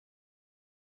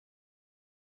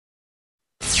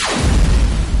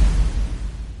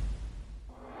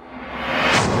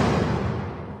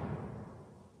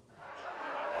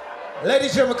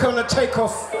Ladies and gentlemen, coming to take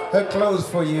off her clothes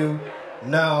for you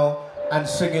now and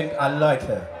singing I Like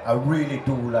Her. I really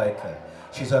do like her.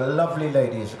 She's a lovely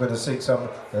lady. She's going to sing some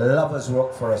lovers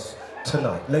rock for us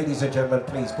tonight. Ladies and gentlemen,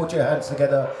 please put your hands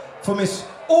together for Miss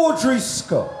Audrey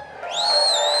Scott.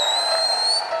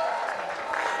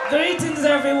 Greetings,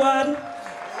 everyone.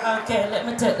 Okay, let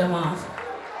me take them off.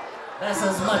 That's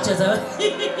as much as I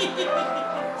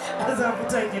will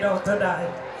take it off tonight.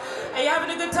 Are you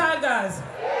having a good time, guys?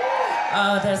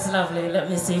 Oh, that's lovely. Let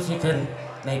me see if you can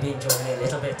maybe enjoy me a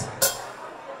little bit.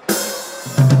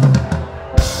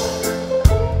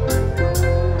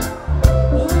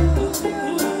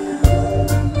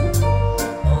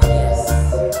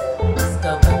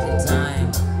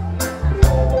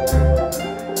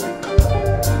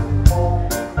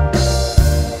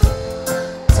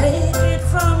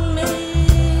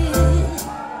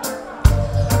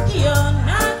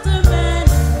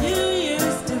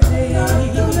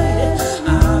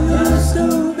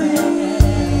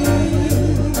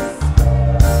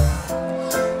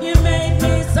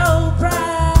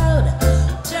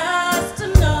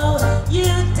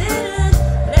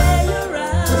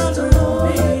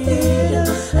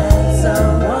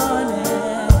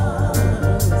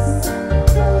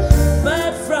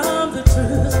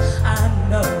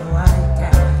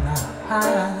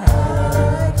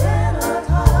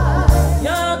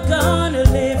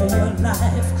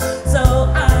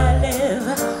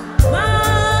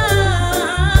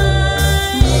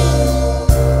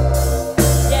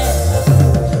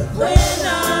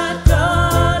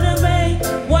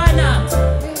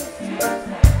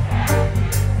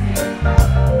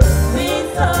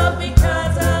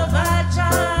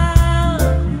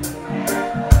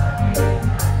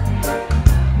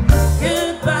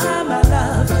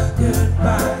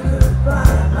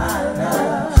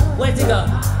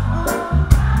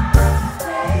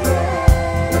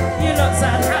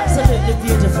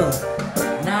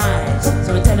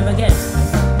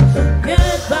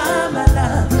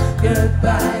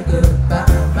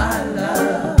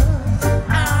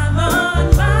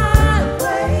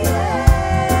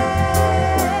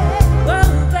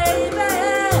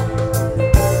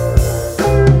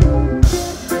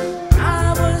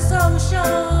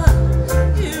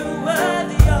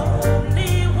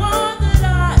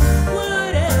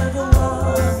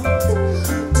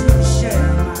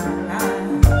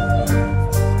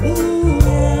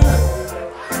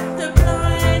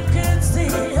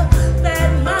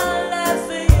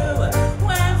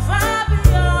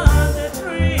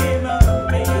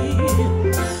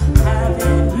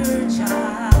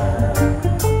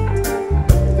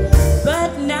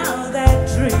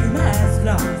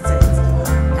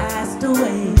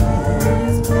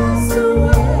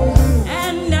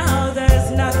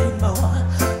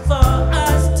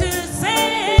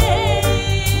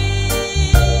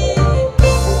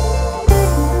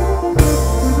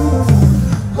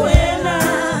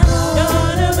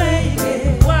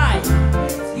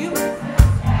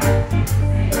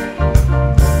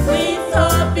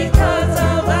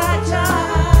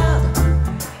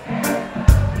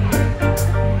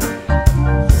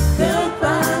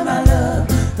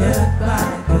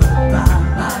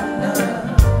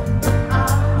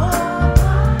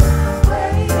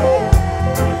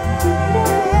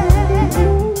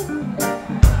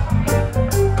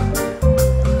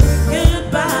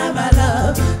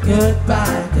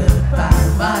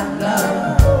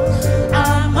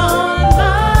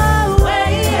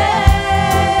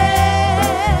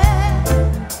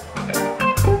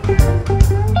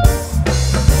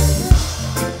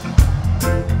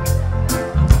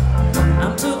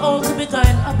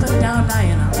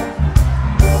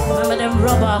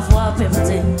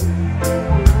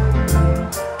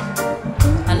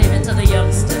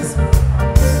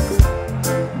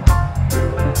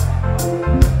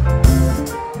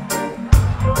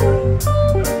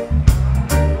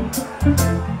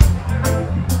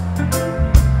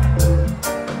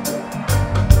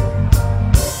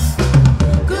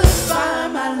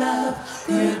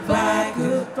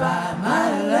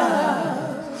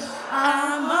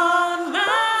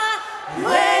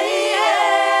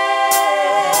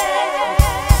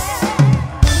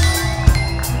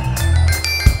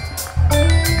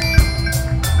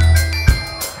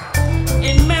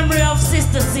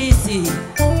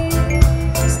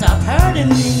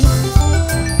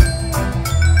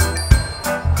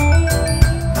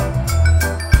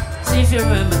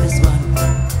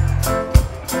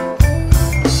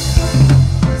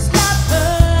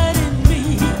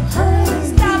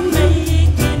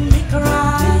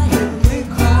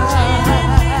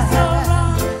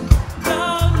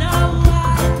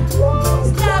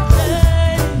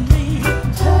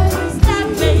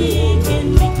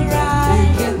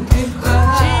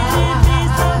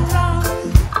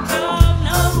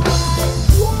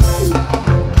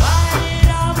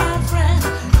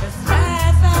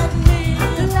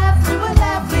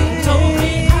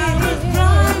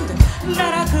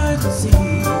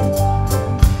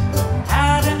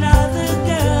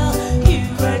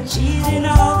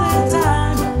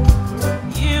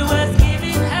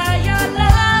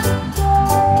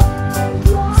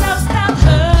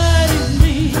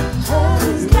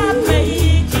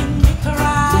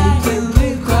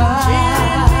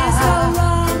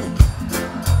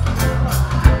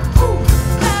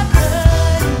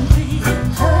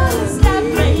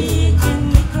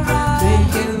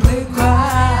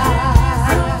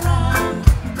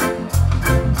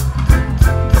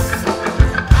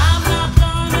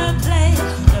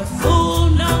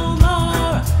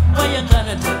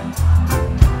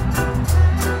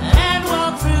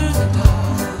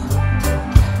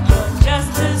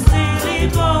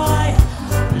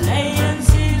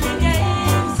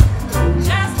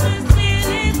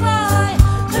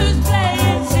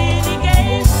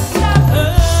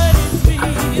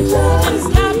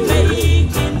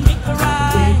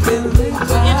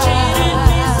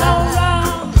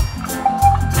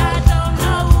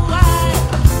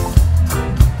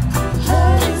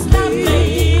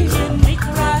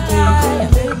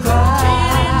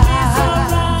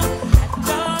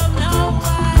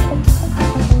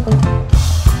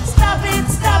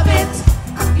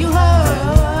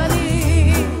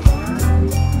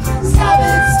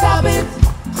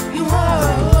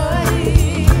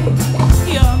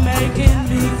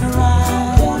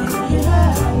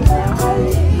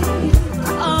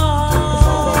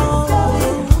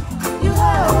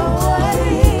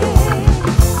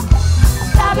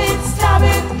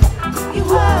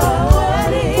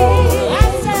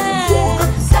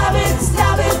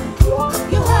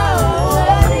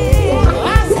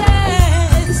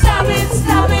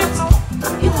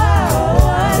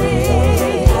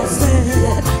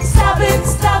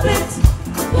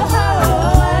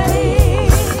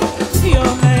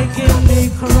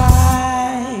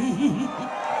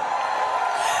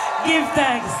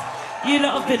 You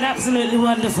lot have been absolutely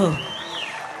wonderful.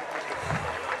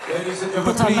 Ladies and gentlemen,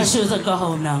 Put on my please. shoes and go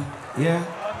home now. Yeah?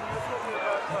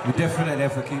 We definitely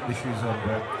have to keep the shoes on,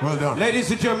 bro. Well done. Ladies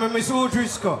and gentlemen, Miss Audrey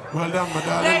Scott. Well done, my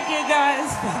darling. Thank you,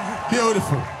 guys.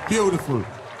 Beautiful, beautiful.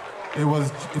 It was,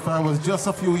 if I was just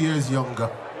a few years younger,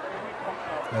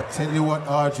 I tell you what,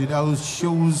 Audrey, those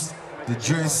shoes, the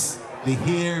dress, the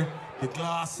hair, the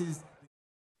glasses.